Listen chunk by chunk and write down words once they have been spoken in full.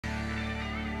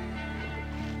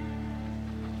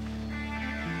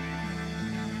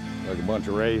Like a bunch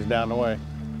of rays down the way.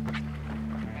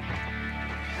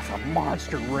 That's a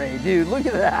monster ray, dude. Look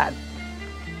at that.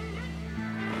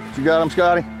 You got them,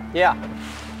 Scotty? Yeah.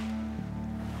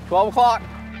 12 o'clock.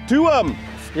 2 of them.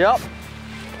 Yep.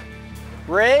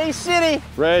 Ray City.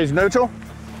 Rays neutral.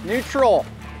 Neutral.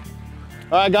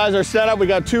 All right, guys, our setup. We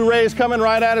got 2 rays coming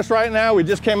right at us right now. We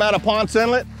just came out of Ponce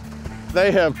Inlet.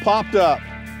 They have popped up.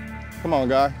 Come on,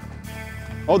 guy.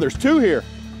 Oh, there's 2 here.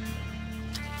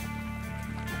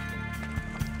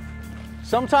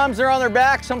 Sometimes they're on their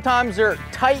back, sometimes they're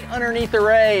tight underneath the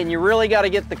ray, and you really got to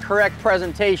get the correct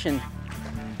presentation.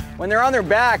 When they're on their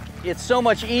back, it's so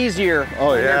much easier.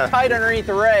 Oh, when yeah. they're tight underneath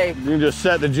the ray. You can just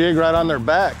set the jig right on their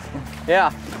back.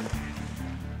 Yeah.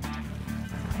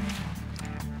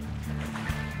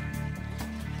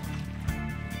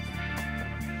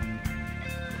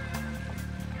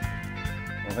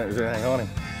 I don't think there's anything on him.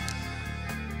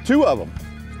 2 of them.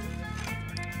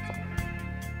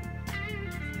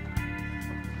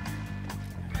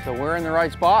 So we're in the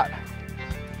right spot.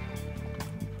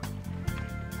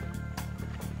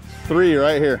 3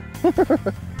 right here.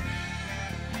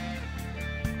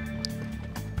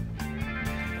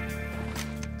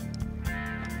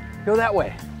 Go that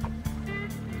way.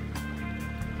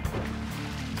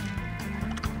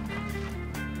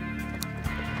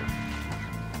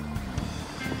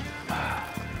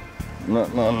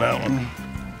 Nothing on that one.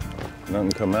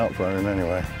 Nothing come out from him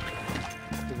anyway.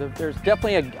 There's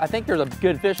definitely I think there's a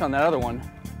good fish on that other one.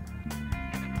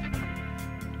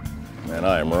 Man,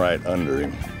 I am right under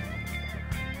him.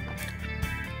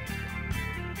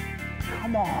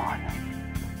 Come on.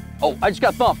 Oh, I just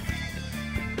got thumped.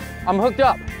 I'm hooked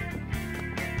up.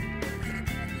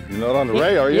 You're not on the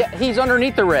ray, are you? Yeah, he's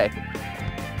underneath the ray.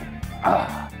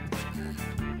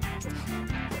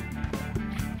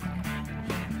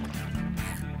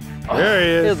 There he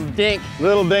is. Little dink.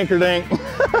 Little dinker dink.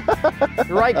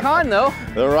 The right kind, though.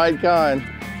 The right kind.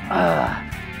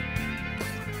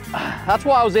 That's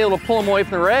why I was able to pull him away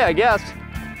from the ray, I guess.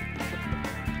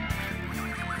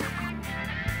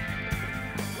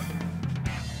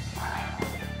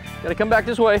 Gotta come back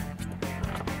this way.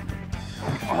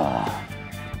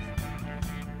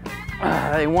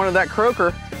 They wanted that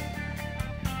croaker.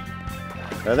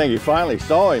 I think he finally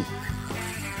saw him.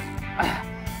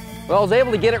 Well, I was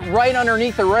able to get it right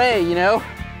underneath the ray, you know?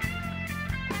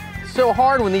 It's so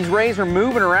hard when these rays are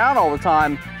moving around all the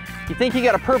time. You think you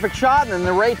got a perfect shot and then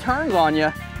the ray turns on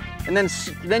you and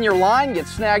then your line gets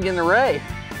snagged in the ray.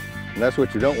 And that's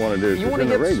what you don't want to do, because then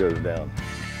the ray goes down.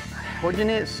 What did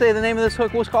you say the name of this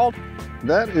hook was called?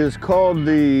 That is called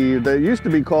that used to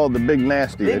be called the Big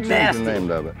Nasty. Big They changed the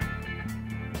name of it.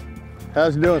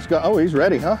 How's he doing, Scott? Oh, he's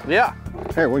ready, huh? Yeah.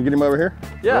 Here, want to get him over here?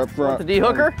 Yeah, Or up front. the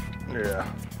D-hooker? Yeah.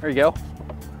 There you go.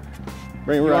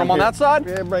 Bring him You want him on that side?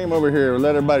 Yeah, bring him over here.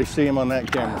 Let everybody see him on that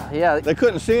camera. Yeah. They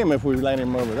couldn't see him if we landed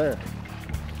him over there.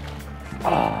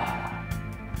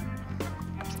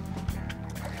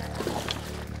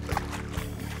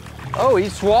 Oh, he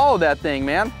swallowed that thing,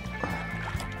 man.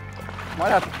 Might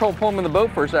have to pull him in the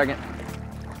boat for a second.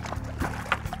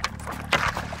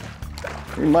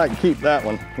 We might keep that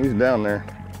one. He's down there.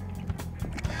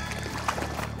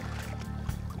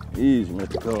 Easy,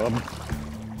 Mr. Cobb.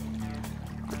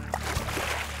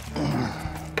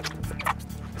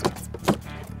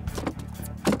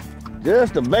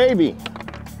 Just a baby.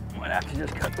 Might have to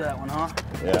just cut that one, huh?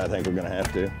 Yeah, I think we're gonna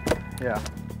have to. Yeah.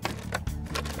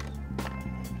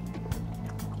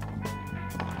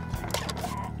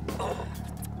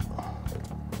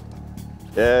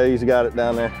 Yeah, he's got it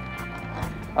down there.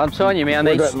 I'm telling you, man,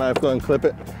 Where'd that knife go and clip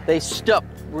it? they stuff.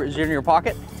 Is it in your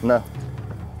pocket? No.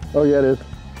 Oh yeah, it is.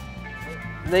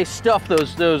 They stuff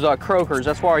those croakers.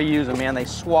 That's why I use them, man. They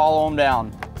swallow them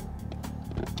down.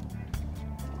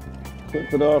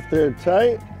 Clip it off there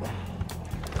tight.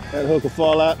 That hook will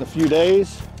fall out in a few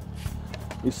days.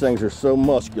 These things are so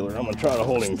muscular. I'm gonna try to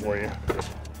hold him for you.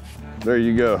 There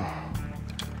you go.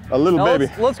 A little Now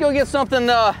baby. let's go get something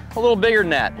a little bigger than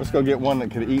that. Let's go get one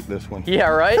that could eat this one. Yeah,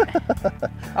 right?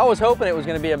 I was hoping it was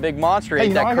gonna be a big monster. Hey, Ate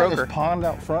you know, that I got croaker. this pond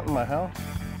out front in my house.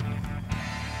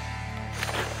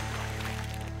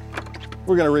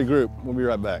 We're gonna regroup. We'll be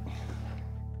right back.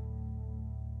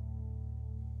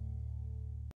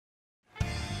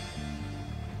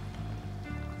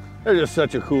 They're just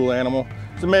such a cool animal.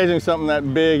 It's amazing something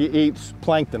that big eats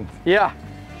plankton. Yeah.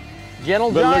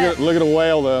 Gentle But giant. look at a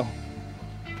whale though.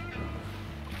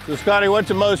 So Scotty, what's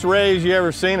the most rays you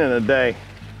ever seen in a day?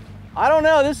 I don't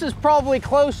know. This is probably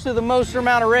close to the most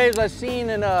amount of rays I've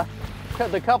seen in the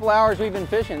couple hours we've been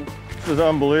fishing. This is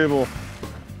unbelievable.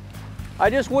 I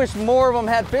just wish more of them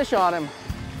had fish on them.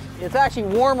 It's actually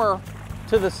warmer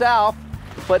to the south.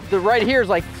 but the right here is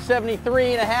like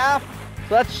 73 and a half.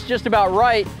 So that's just about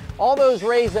right. All those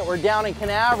rays that were down in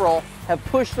Canaveral have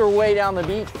pushed their way down the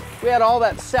beach. We had all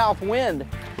that south wind,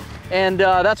 and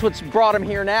that's what's brought them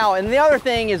here now. And the other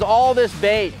thing is all this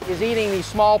bait is eating these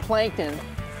small plankton,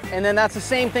 and then that's the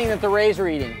same thing that the rays are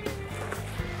eating.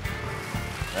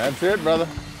 That's it, brother.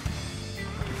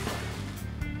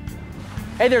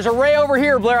 Hey, there's a ray over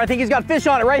here, Blair. I think he's got fish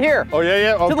on it right here. Oh, yeah,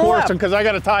 yeah, of course, because I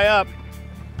got to tie up.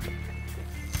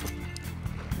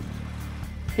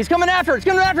 He's coming after it, he's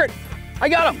coming after it. I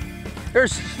got him.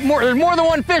 There's more than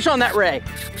one fish on that ray.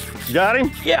 Got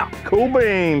him? Yeah. Cool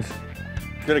beans.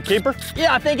 Is it a keeper?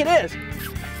 Yeah, I think it is.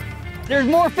 There's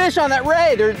more fish on that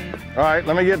ray. All right,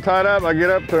 let me get tied up. I get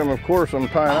up to him. Of course, I'm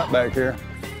tying up back here.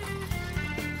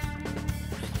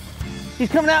 He's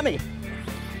coming at me.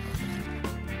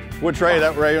 Which ray?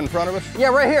 That ray in front of us? Yeah,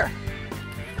 right here.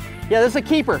 Yeah, this is a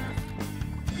keeper.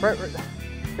 Right.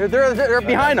 They're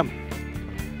behind him.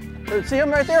 See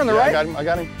him right there on the right? I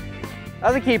got him.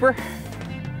 That's a keeper.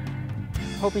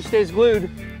 Hope he stays glued.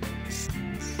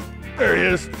 There he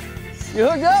is. You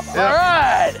hooked up? Yeah. All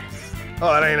right.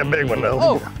 Oh, that ain't a big one though.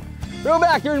 Oh, throw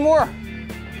back, there's more.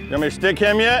 You want me to stick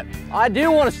him yet? I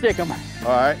do want to stick him. All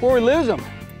right. Before we lose him.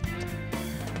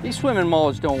 These swimming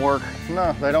mullets don't work.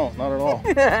 No, they don't, not at all.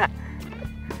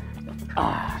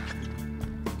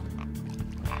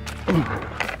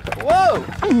 Whoa!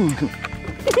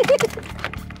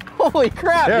 Holy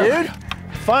crap, Yeah. dude.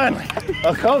 Finally,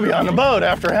 a cobia on the boat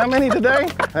after how many today?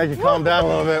 I can calm down a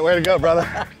little bit. Way to go, brother.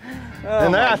 Oh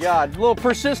And my that's- God, a little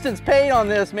persistence paid on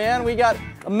this, man. We got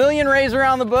a million rays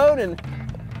around the boat and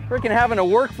freaking having to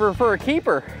work for a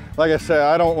keeper. Like I said,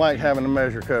 I don't like having to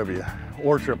measure cobia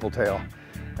or triple tail.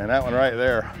 And that one right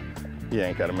there, you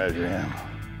ain't got to measure him.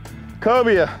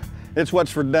 Cobia, it's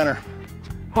what's for dinner.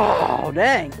 Oh,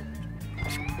 dang.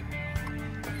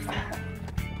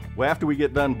 Well, after we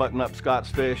get done buttoning up Scott's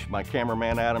fish, my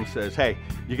cameraman Adam says, hey,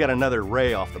 you got another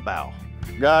ray off the bow.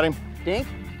 Got him? Dink?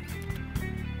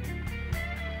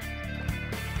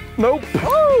 Nope.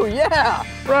 Oh, yeah.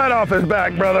 Right off his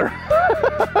back, brother.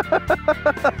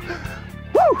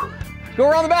 Woo! Go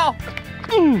around the bow.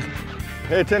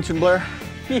 Pay attention, Blair.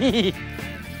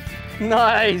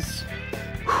 Nice.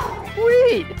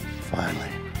 Sweet. Finally.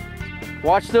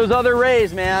 Watch those other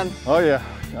rays, man. Oh yeah,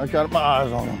 I got my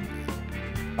eyes on them.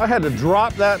 I had to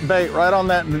drop that bait right on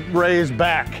that ray's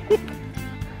back.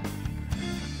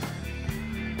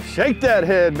 Shake that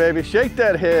head, baby, shake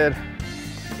that head.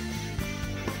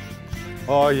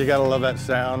 Oh, you gotta love that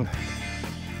sound.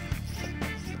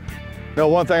 No,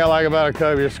 one thing I like about a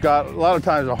cobia, Scott, a lot of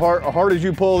times as hard as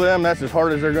you pull them, that's as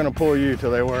hard as they're gonna pull you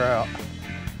till they wear out.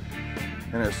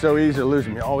 And it's so easy to lose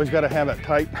them. You always gotta have it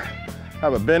tight,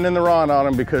 have a bend in the rod on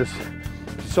them, because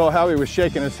you saw how he was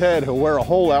shaking his head, he'll wear a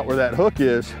hole out where that hook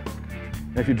is.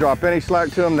 And if you drop any slack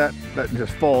to him, that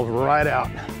just falls right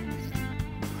out.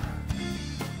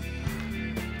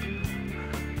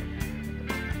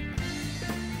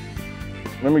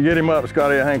 Let me get him up,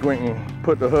 Scotty. I think we can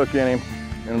put the hook in him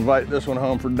and invite this one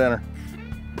home for dinner.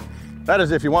 That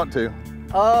is if you want to.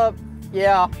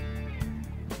 Yeah.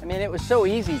 I mean, it was so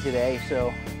easy today,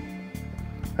 so.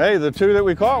 Hey, the two that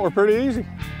we caught were pretty easy.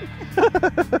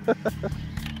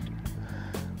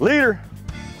 Leader.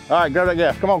 All right, grab that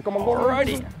gaff. Come on, come on.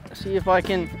 Alrighty. See if I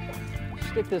can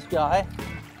stick this guy.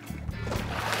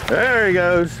 There he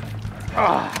goes.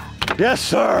 Yes,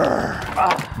 sir.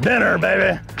 Dinner,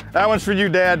 baby. That one's for you,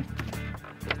 Dad.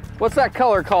 What's that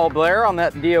color called, Blair, on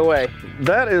that DOA?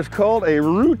 That is called a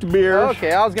root beer.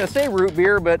 Okay, I was gonna say root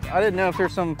beer, but I didn't know if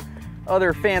there's some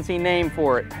other fancy name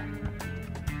for it.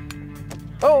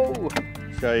 Oh!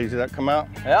 See how easy that come out?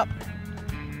 Yep.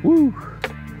 Woo!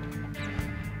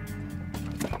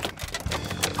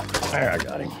 There, I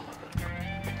got him.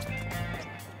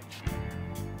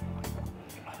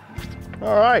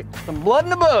 All right. Some blood in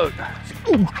the boat.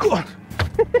 Oh, God.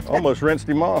 Almost rinsed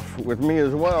him off with me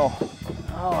as well.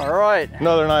 All right.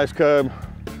 Another nice cub.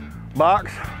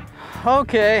 Box.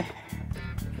 Okay.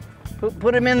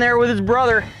 Put him in there with his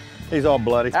brother. He's all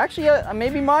bloody. Actually,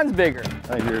 maybe mine's bigger.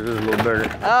 I think yours is a little bigger.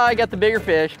 I got the bigger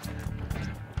fish.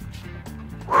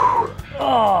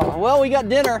 Oh, well, we got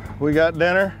dinner. We got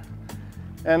dinner,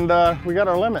 and we got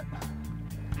our limit.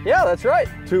 Yeah, that's right.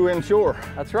 2 inshore.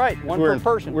 That's right, one We're per in-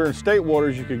 person. We're in state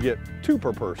waters, you could get 2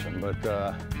 per person, but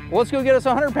Well, let's go get us a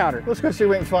 100-pounder. let's go see if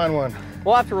we can find one.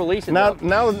 We'll have to release it. Now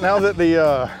though. that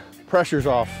the pressure's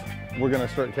off, we're gonna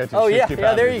start catching 60 yeah,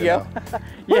 pounders, there you go. know.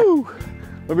 Yeah. Woo!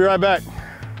 We'll be right back.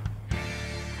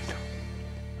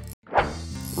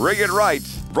 Rig It Right,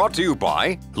 brought to you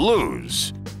by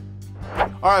Lose.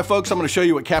 All right, folks, I'm gonna show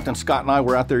you what Captain Scott and I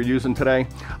were out there using today.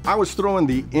 I was throwing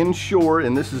the Inshore,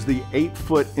 and this is the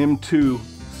 8-foot M2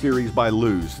 series by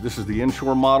Luz. This is the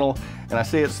Inshore model, and I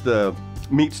say it's the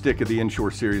meat stick of the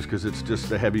Inshore series because it's just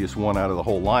the heaviest one out of the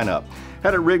whole lineup.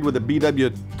 Had it rigged with a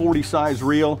BW 40 size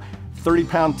reel,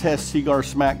 30-pound test Seaguar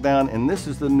Smackdown, and this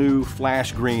is the new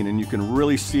flash green, and you can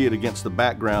really see it against the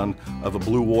background of a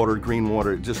blue water, green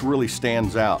water. It just really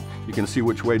stands out. You can see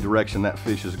which way direction that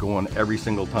fish is going every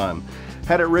single time.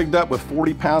 Had it rigged up with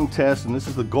 40-pound test, and this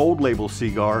is the gold label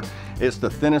Seaguar. It's the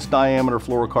thinnest diameter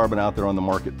fluorocarbon out there on the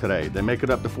market today. They make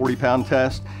it up to 40-pound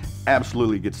test,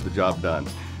 absolutely gets the job done.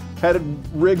 Had it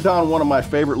rigged on one of my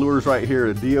favorite lures right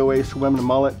here, a DOA Swimming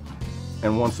Mullet,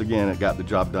 and once again, it got the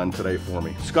job done today for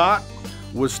me. Scott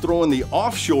was throwing the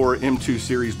Offshore M2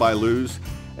 series by Luz,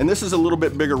 and this is a little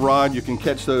bit bigger rod. You can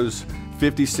catch those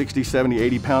 50, 60, 70,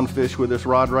 80-pound fish with this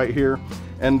rod right here.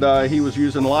 And he was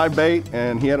using live bait,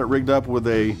 and he had it rigged up with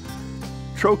a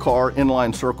Croaker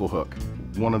inline circle hook.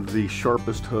 One of the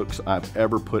sharpest hooks I've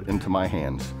ever put into my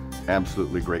hands.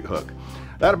 Absolutely great hook.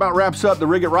 That about wraps up the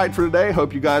Rig It Right for today.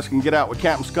 Hope you guys can get out with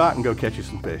Captain Scott and go catch you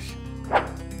some fish.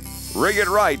 Rig It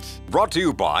Right, brought to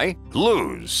you by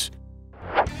Luz.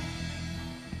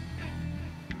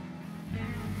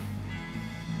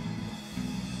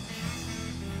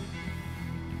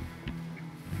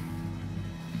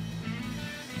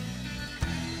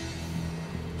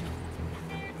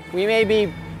 We may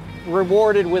be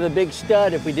rewarded with a big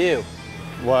stud if we do.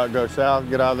 What, go south,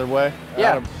 get out of their way?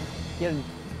 Yeah, get a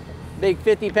big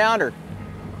 50-pounder.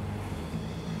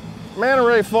 Manta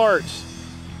Ray Farts.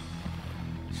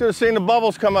 Should have seen the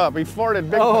bubbles come up. He farted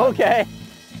big time. Oh, okay.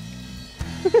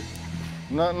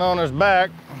 Nothing on his back.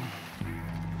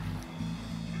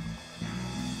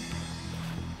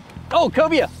 Oh,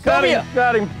 Cobia, Cobia.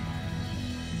 Got him.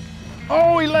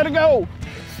 Oh, he let it go.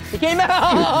 He came out,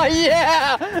 oh,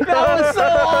 yeah! That was so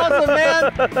awesome,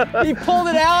 man! He pulled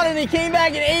it out and he came back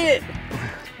and ate it.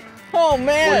 Oh,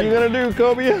 man. What are you gonna do,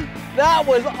 Cobia? That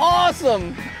was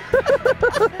awesome.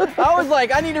 I was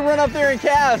like, I need to run up there and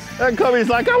cast. And Cobia's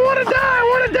like, I wanna die, I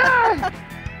wanna die.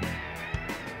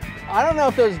 I don't know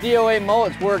if those DOA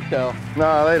mullets work, though.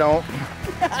 No, they don't.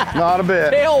 Not a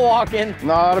bit. Tail walking.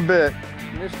 Not a bit.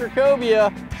 Mr.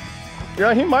 Cobia.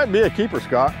 Yeah, he might be a keeper,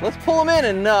 Scott. Let's pull him in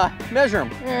and measure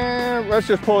him. Let's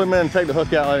just pull him in and take the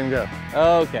hook out and let him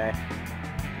go. Okay.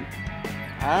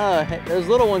 Those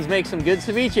little ones make some good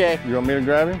ceviche. You want me to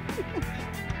grab him?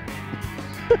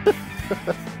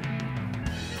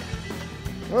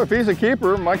 Well, if he's a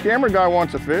keeper, my camera guy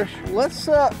wants a fish. Let's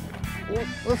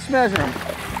measure him.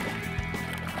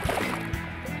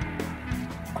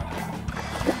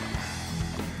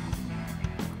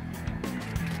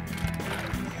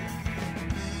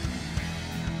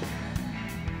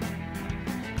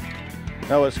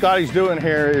 Now what Scotty's doing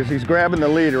here is he's grabbing the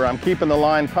leader. I'm keeping the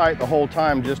line tight the whole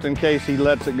time just in case he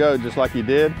lets it go just like he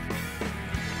did.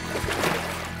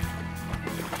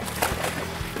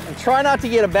 And try not to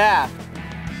get a bath.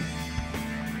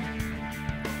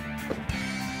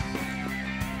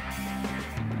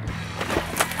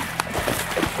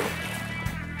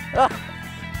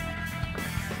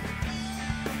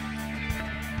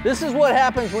 This is what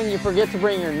happens when you forget to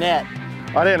bring your net.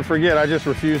 I didn't forget, I just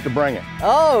refused to bring it.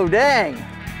 Oh, dang.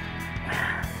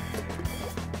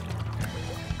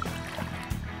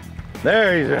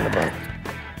 There he's in the boat.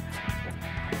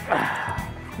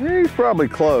 He's probably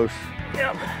close.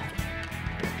 Yep.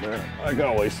 But like I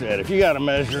always said, if you gotta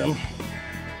measure him,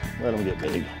 let him get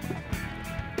big.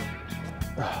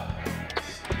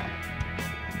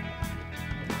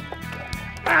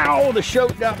 Ow, the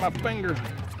choke got my finger.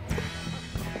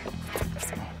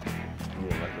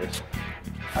 Like this.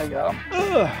 I got him.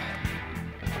 Ugh.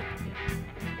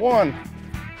 One.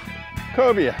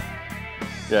 Cobia.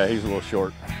 Yeah, he's a little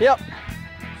short. Yep.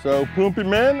 So pump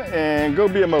him in and go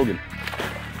be a Mogan.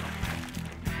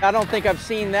 I don't think I've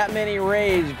seen that many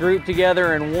rays grouped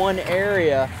together in one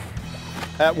area.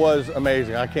 That was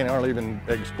amazing. I can't hardly even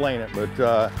explain it,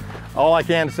 but all I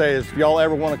can say is if y'all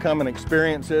ever want to come and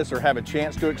experience this or have a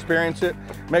chance to experience it,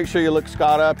 make sure you look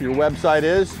Scott up. Your website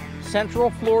is?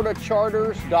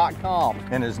 CentralFloridaCharters.com.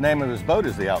 And his name of his boat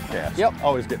is the Outcast. Yep.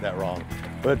 Always get that wrong.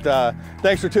 But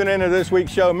thanks for tuning into this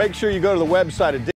week's show. Make sure you go to the website